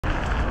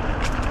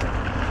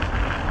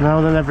Now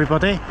then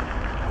everybody,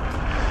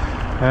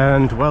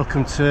 and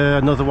welcome to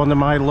another one of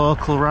my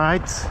local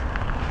rides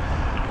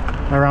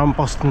around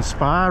Boston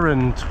Spa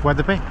and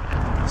Wetherby.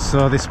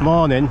 So this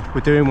morning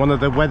we're doing one of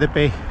the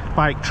Wetherby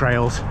bike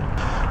trails.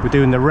 We're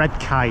doing the Red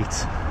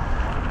Kite,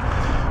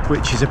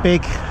 which is a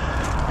big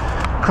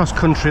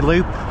cross-country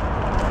loop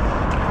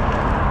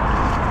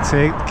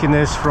taking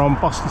us from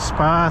Boston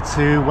Spa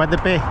to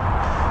Wetherby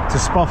to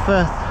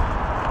Spofford.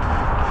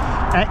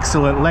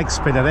 Excellent leg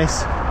spinner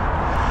this,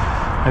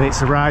 and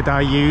it's a ride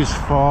I use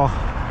for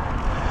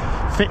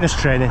fitness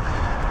training.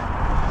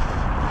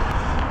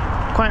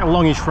 Quite a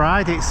longish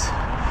ride, it's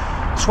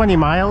 20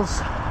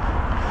 miles.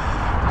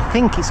 I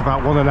think it's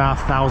about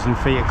 1,500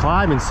 feet of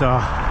climbing, so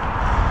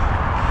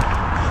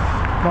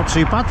not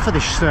too bad for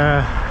this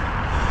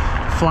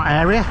flat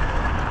area.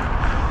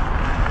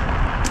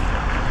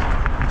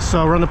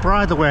 So we're on the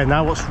bridleway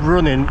now, what's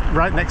running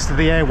right next to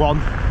the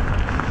A1,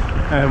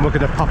 and we're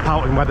going to pop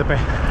out in Wetherby.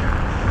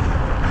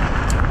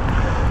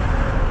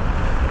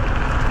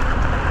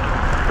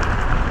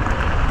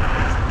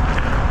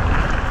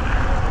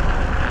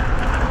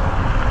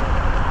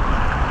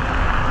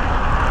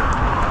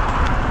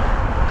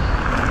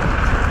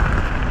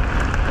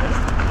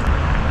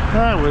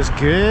 That was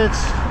good.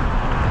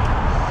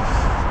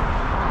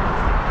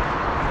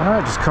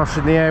 Alright, just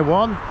crossing the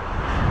A1.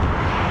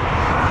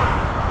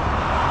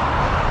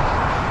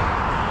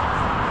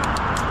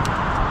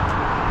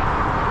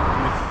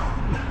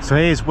 So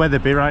here's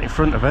Wetherby right in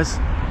front of us,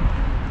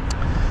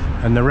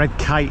 and the Red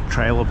Kite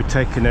Trail will be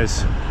taking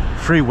us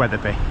through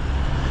Wetherby.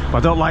 But I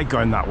don't like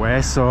going that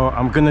way, so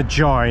I'm going to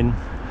join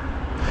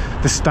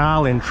the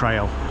Starling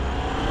Trail,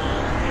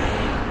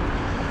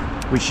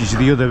 which is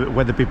the other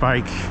Wetherby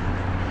bike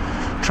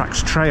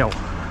tracks trail,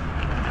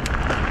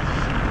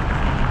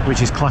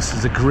 which is classed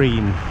as a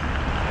green.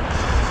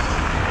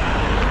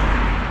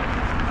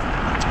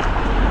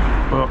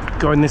 But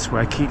going this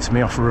way keeps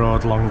me off the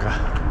road longer,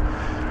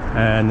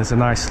 and there's a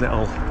nice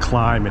little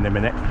climb in a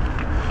minute.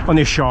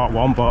 Only a short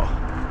one, but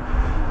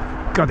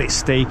God, it's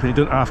steep and you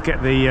don't have to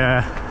get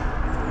the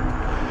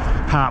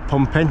heart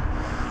pumping.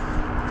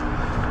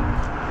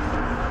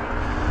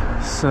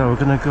 So we're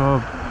going to go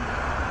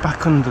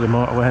back under the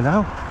motorway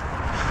now.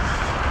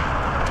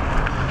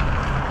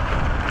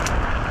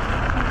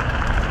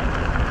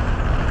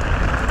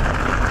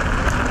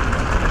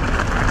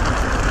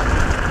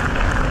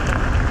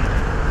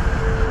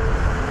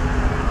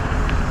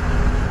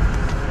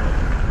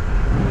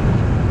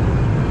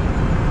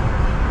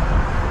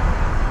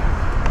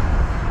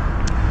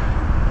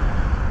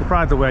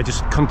 The way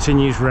just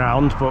continues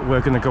round, but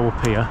we're going to go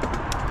up here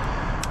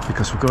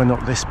because we're going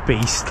up this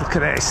beast. Look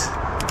at this,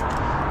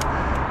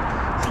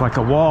 it's like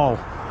a wall.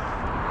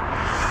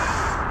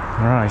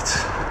 Right,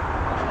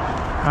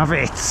 have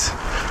it.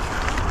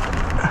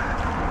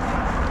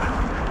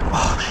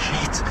 Oh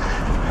shit,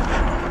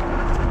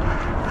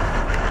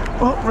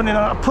 oh, running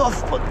out of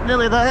puff, but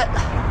nearly there.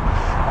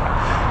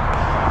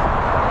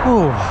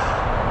 Oh,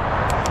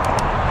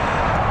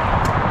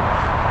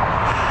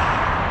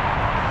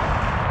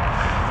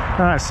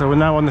 right, so we're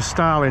now on the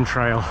Starling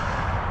Trail.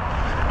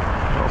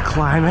 Little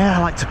climb here. I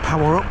like to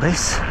power up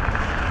this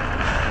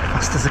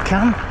fast as I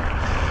can.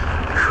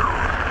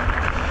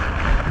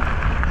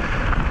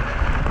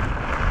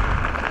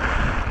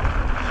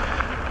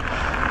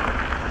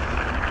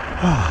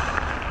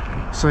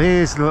 Oh. So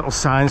here's the little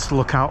signs to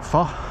look out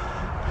for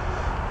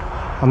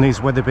on these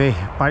Wetherby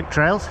bike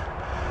trails.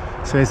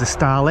 So here's the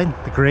Starling,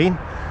 the green.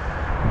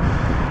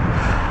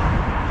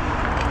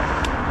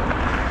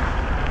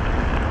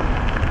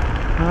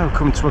 We've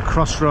come to a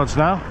crossroads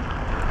now,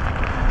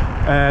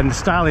 and the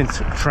Starling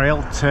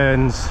Trail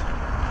turns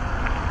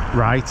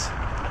right,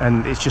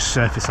 and it's just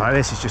surface like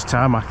this, it's just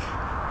tarmac.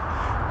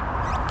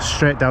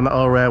 Straight down that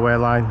old railway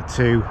line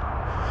to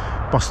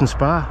Boston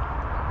Spa.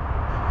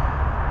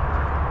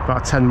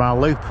 About a 10-mile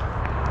loop.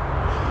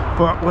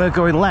 But we're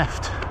going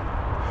left.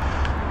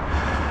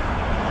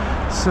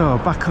 So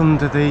back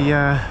under the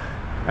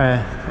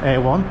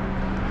A1.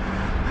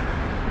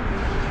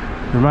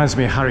 Reminds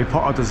me of Harry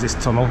Potter does this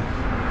tunnel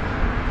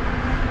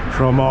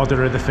from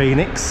Order of the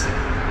Phoenix.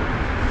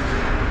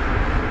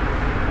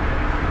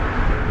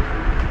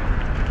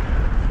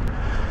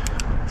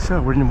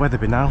 So we're in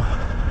Wetherby now,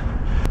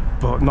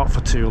 but not for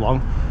too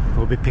long.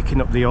 We'll be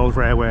picking up the old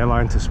railway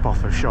line to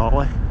Spofford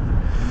shortly.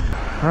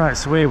 Alright,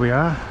 so here we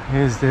are.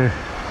 Here's the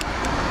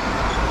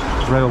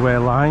railway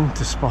line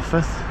to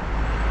Spofford.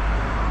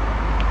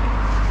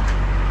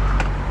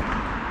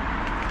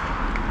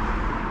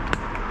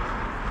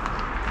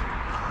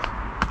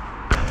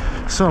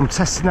 So I'm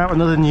testing out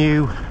another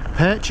new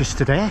purchase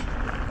today.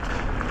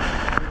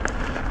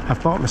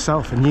 I've bought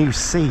myself a new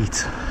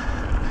seat.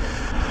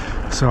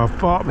 So I've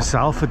bought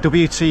myself a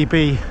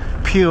WTB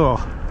Pure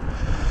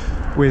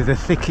with the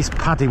thickest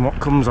padding what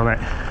comes on it,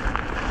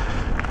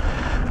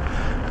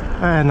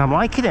 and I'm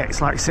liking it.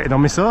 It's like sitting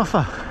on my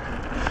sofa.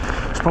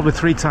 It's probably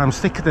 3 times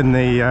thicker than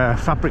the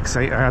fabric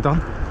seat I had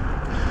on.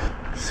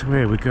 So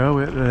here we go,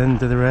 we're at the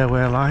end of the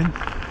railway line.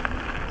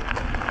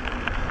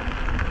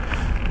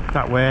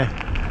 That way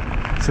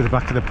to the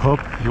back of the pub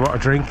if you want a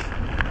drink.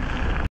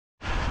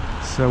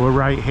 So we're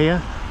right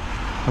here,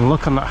 and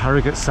look on that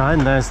Harrogate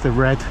sign, there's the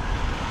Red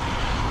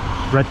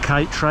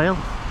Kite Trail,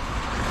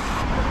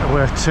 and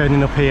we're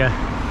turning up here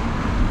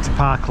to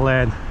Park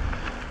Lane.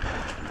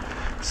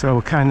 So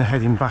we're kind of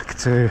heading back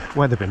to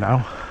Wetherby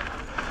now.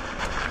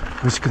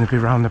 We're just going to be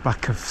around the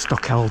back of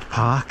Stockeld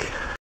Park.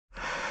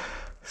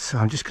 So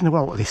I'm just going to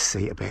alter this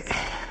seat a bit.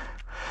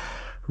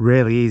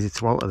 Really easy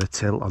to alter the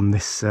tilt on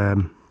this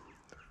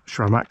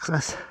SRAM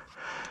access.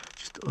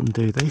 Just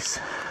undo this.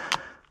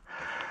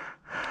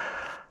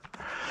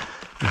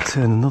 And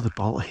turn another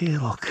bolt here,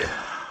 look.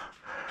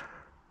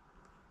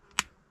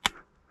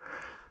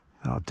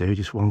 That'll do,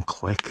 just one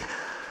click.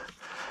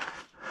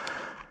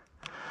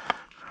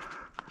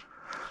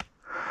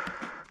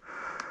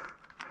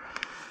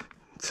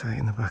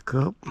 Tighten the back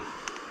up.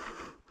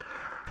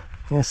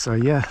 Yeah, so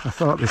yeah, I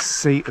thought this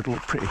seat would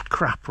look pretty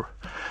crap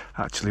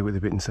actually with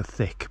it being so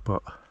thick,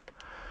 but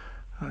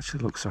it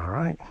actually looks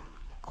alright.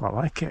 Quite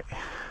like it.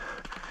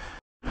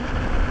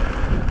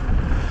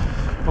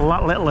 Well,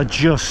 that little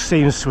adjust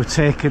seems to have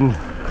taken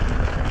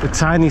the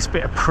tiniest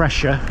bit of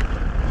pressure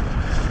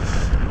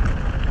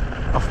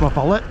off my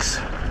bollocks.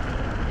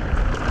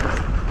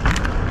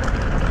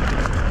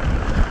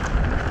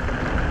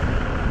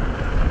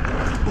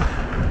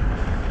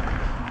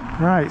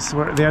 Right, so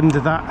we're at the end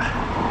of that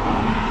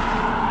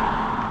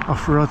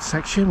off-road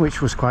section,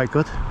 which was quite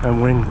good,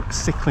 and we're in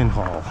Stickling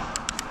Hall.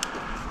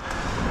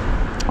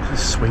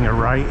 Just swing a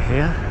right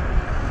here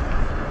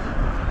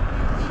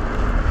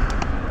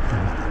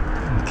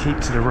and keep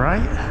to the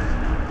right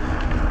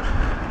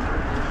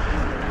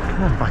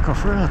and then back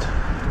off-road.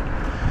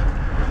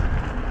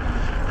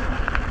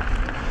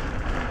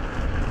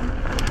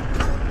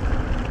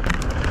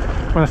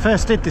 When I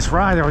first did this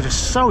ride, I was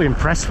just so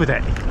impressed with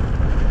it.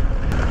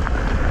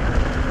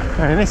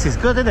 I mean, this is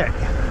good, isn't it?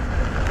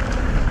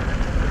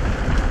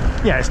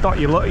 Yeah, it's not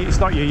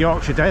your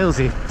Yorkshire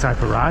Dalesy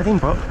type of riding,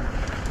 but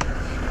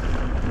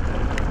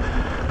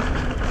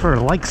for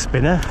a leg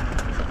spinner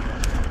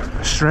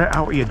straight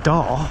out of your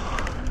door,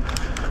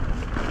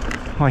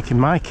 like in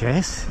my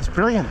case, it's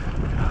brilliant.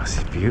 Oh, this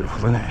is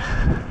beautiful, isn't it?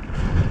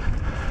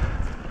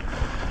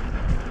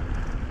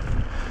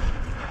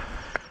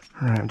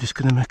 Right, I'm just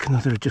going to make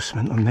another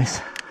adjustment on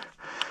this.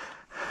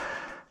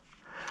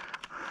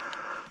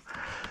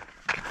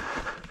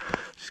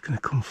 Just going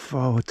to come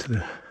forward to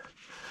the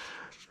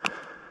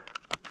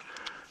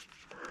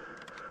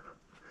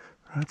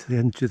right to the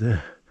edge of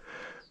the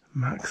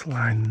max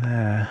line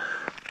there.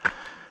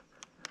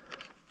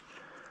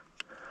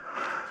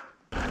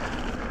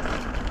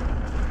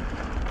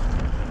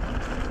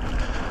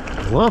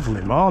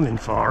 Lovely morning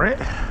for it.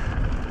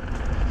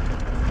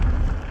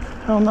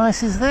 How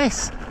nice is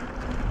this?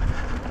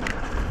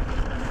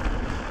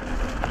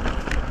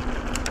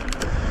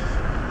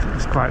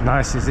 It's quite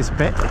nice, is this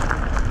bit.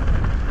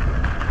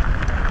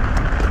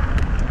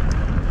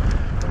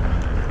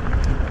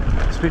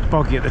 It's a bit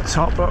boggy at the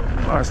top, but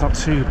oh, it's not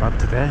too bad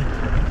today.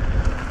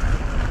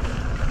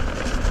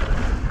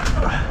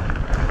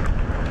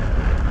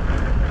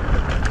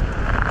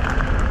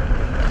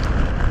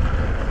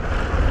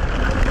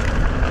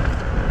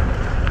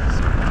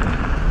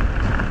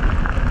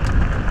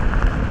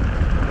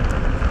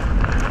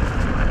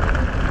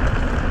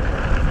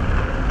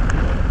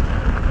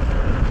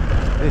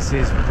 This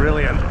is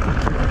brilliant.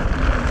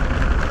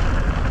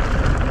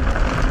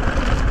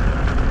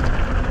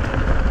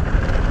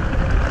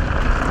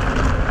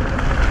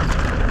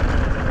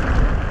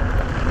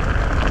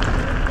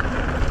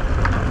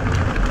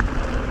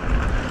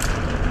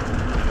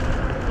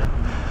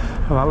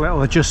 Well, that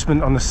little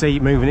adjustment on the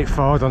seat, moving it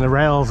forward on the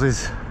rails,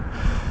 has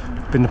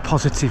been a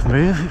positive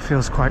move. It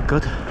feels quite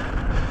good.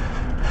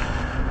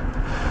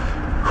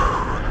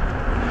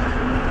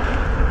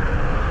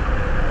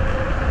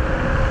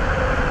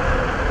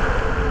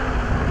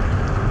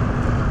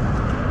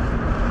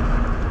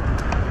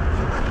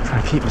 Try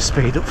and keep the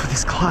speed up for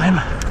this climb.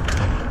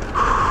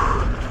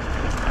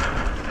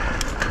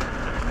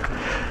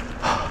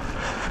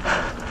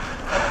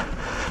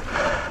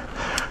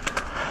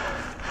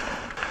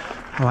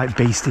 I like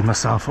beasting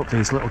myself up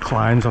these little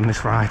climbs on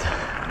this ride.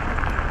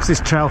 Because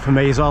this trail for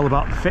me is all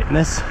about the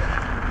fitness,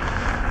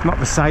 not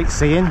the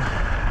sightseeing.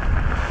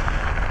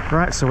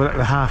 Right, so we're at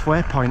the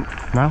halfway point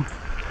now.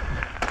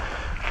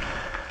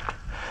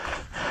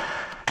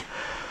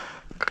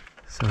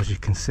 So as you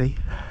can see,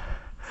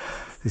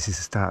 this is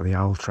the start of the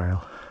Owl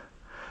Trail.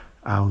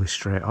 Owl is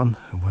straight on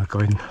and we're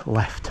going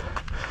left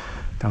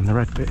down the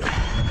red bit.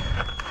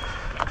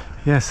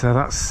 Yeah, so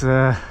that's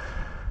the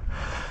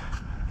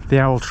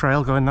Owl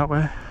Trail going that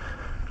way.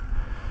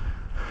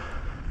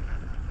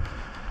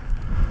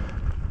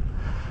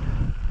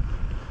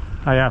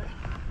 Yeah.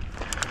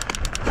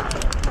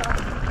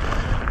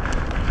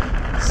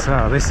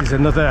 So this is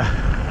another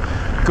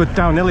good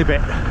downhilly bit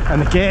and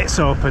the gate's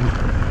open.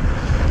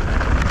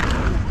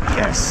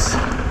 Yes.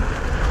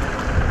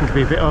 I'm going to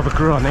be a bit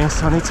overgrown here,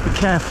 so I need to be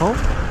careful.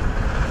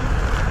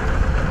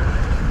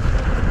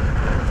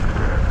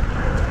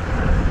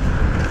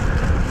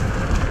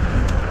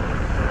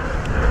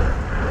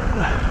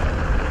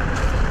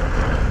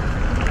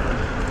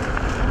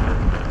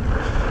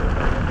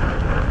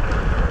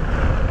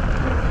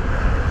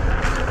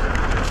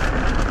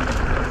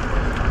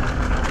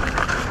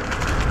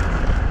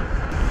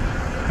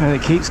 And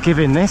it keeps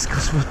giving this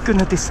because we're going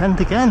to descend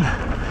again.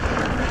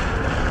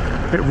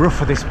 A bit rough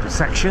for this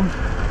section.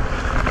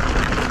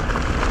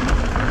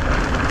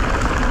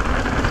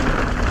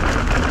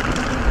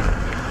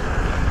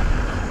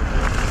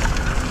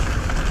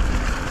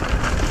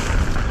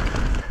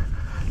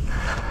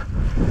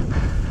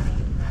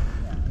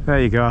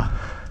 There you go.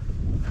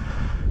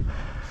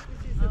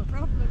 Which is a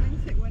problem,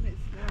 isn't it, when it's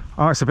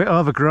Oh, it's a bit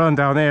overgrown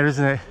down here,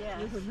 isn't it? yeah.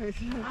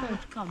 I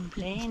would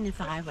complain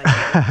if I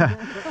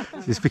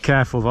were. Just be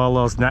careful of all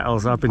those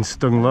nettles. I've been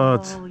stung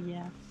loads. Oh,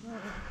 yeah.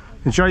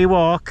 Enjoy your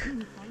walk.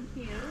 Thank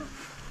you.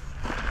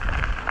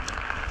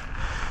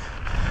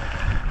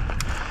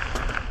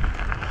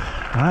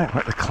 Right,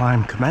 let the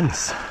climb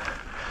commence.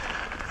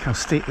 Look how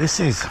steep this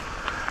is.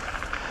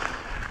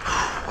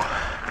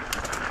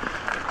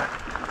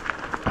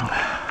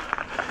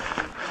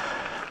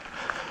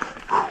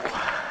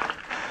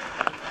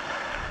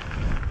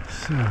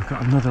 So I've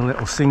got another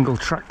little single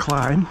track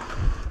climb.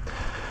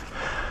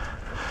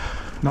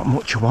 Not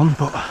much of one,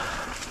 but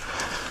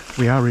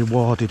we are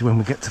rewarded when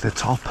we get to the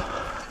top,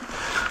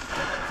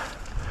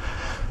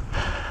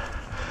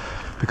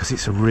 because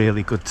it's a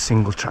really good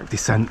single track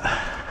descent.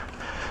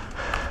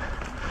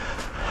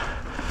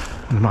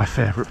 One of my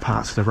favourite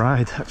parts of the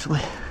ride,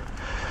 actually.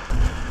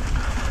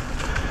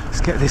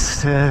 Let's get this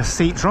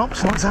seat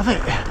dropped, let's have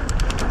it.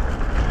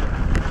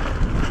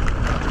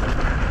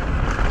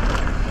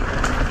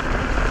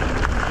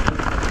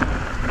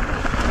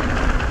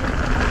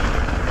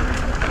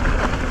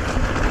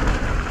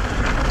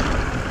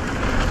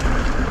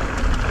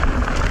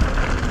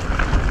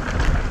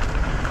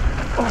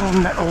 Oh,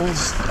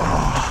 nettles.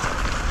 Oh.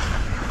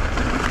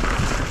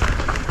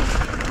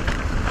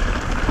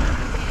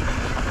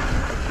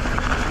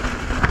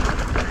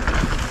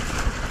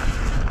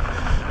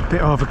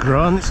 Bit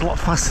overgrown, it's a lot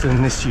faster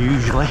than this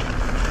usually.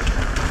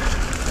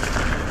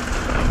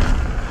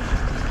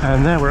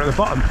 And there we're at the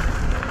bottom.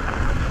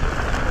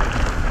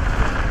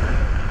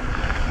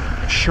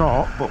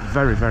 Short, but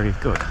very, very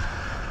good.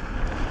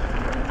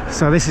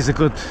 So this is a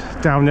good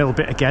downhill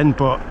bit again,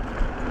 but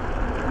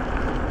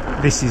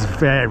this is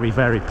very,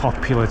 very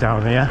popular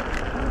down here.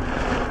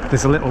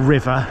 There's a little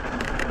river,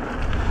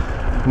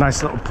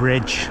 nice little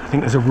bridge. I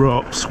think there's a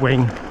rope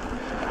swing.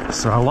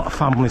 So a lot of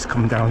families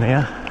come down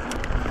here.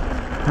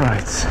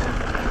 Right.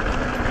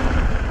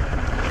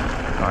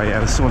 Oh yeah,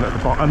 there's someone at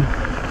the bottom.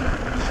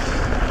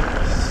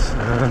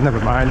 So, never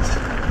mind.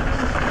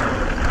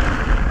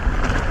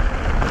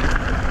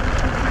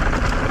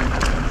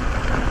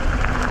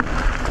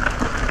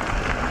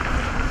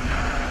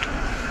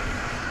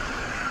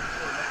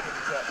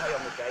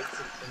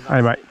 Hey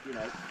mate,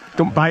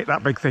 don't bite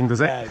that big thing, does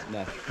it?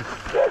 No.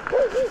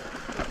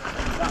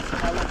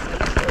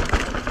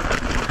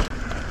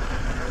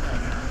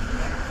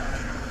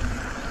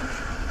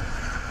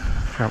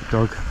 Sharp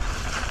dog.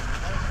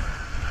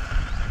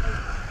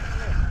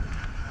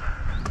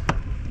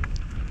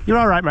 You're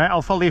all right, mate.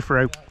 I'll follow you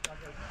through.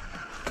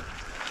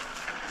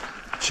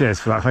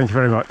 Cheers for that. Thank you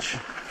very much.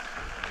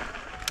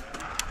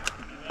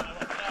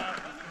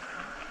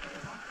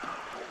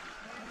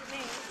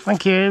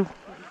 Thank you.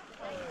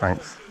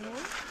 Thanks.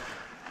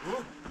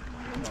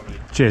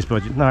 Cheers,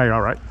 bud. No, you're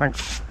all right.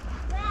 Thanks.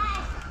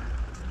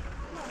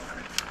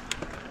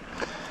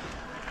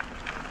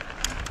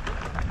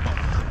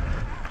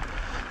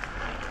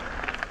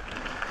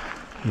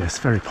 Yes,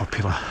 very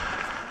popular.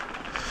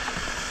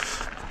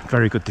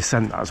 Very good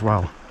descent as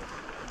well.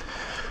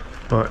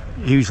 But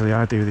usually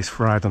I do this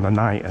ride on the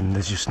night and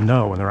there's just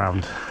no one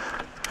around.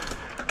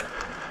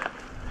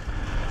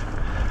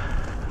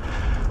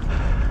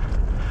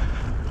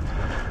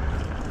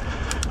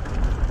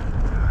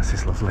 This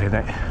is lovely,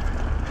 isn't it?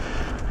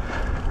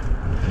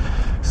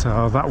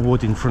 So that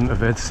wood in front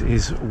of it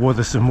is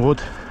Wetherby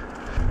Wood.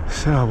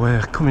 So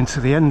we're coming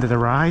to the end of the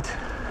ride.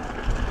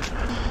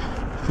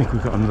 I think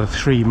we've got another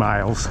 3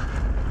 miles.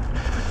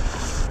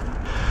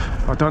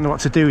 I don't know what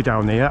to do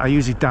down here. I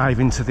usually dive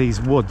into these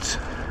woods,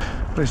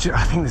 but it's just,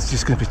 I think there's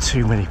just going to be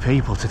too many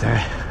people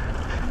today.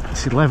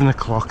 It's 11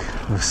 o'clock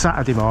on a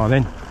Saturday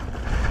morning.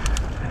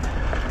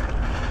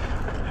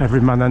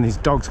 Every man and his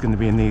dog's going to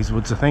be in these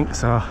woods, I think,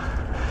 so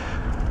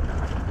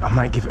I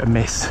might give it a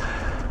miss.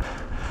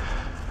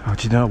 Oh,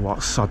 do you know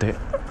what? Sod it.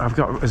 I've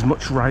got as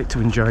much right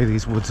to enjoy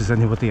these woods as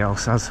anybody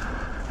else has.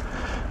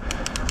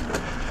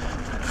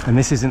 And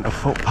this isn't a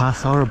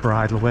footpath or a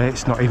bridleway,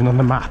 it's not even on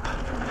the map.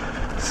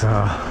 So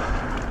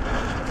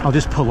I'll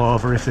just pull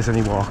over if there's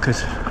any walkers.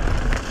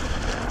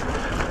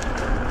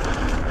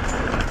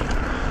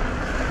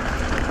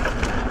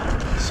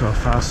 So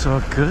far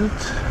so good.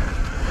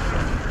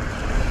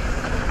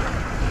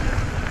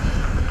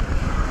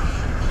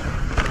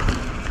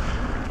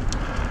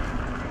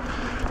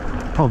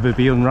 Probably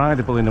be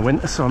unrideable in the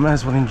winter, so I may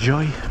as well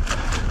enjoy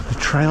the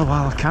trail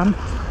while I can.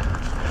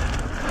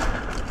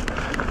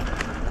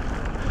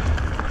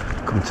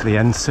 Coming to the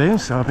end soon,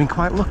 so I've been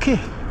quite lucky.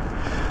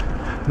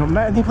 Not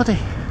met anybody.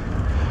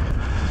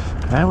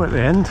 Now we're at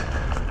the end.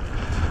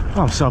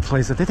 Oh, I'm so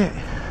pleased I did it.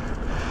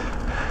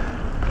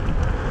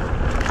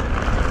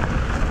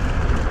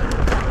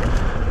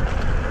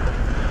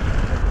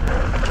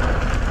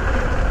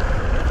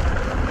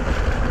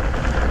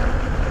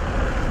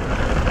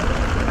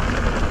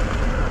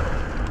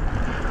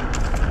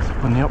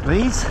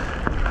 these.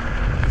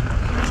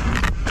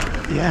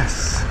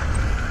 Yes.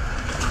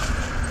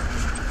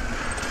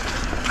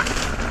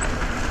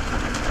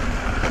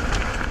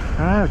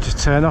 Alright, I'll just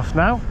turn off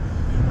now.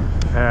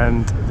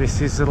 And this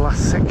is the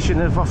last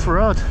section of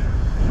off-road.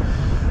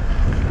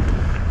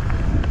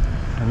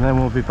 And then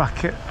we'll be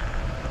back at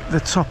the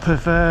top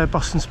of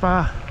Boston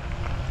Spa.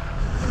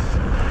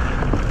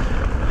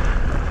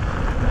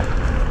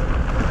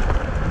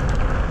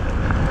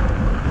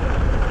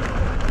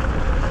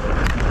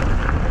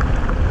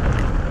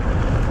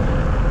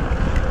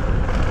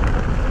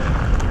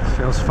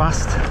 Feels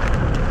fast.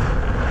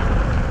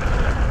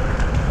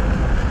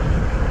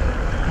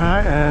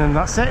 Right, and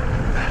that's it.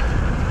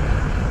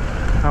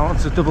 Now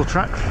onto double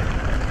track.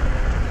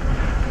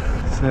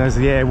 So there's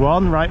the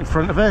A1 right in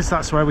front of us.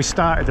 That's where we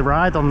started the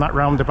ride, on that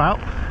roundabout.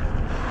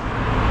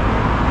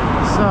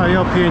 So I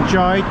hope you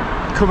enjoyed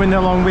coming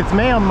along with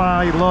me on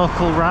my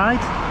local ride,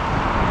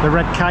 the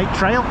Red Kite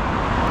Trail.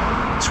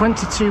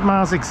 22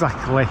 miles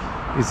exactly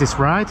is this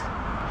ride.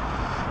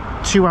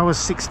 2 hours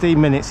 16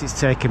 minutes it's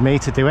taken me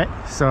to do it.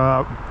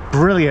 So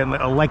brilliant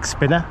little leg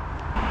spinner.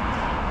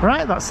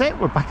 Right, that's it.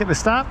 We're back at the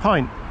start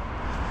point.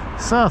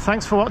 So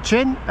thanks for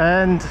watching,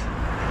 and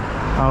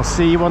I'll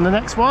see you on the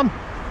next one.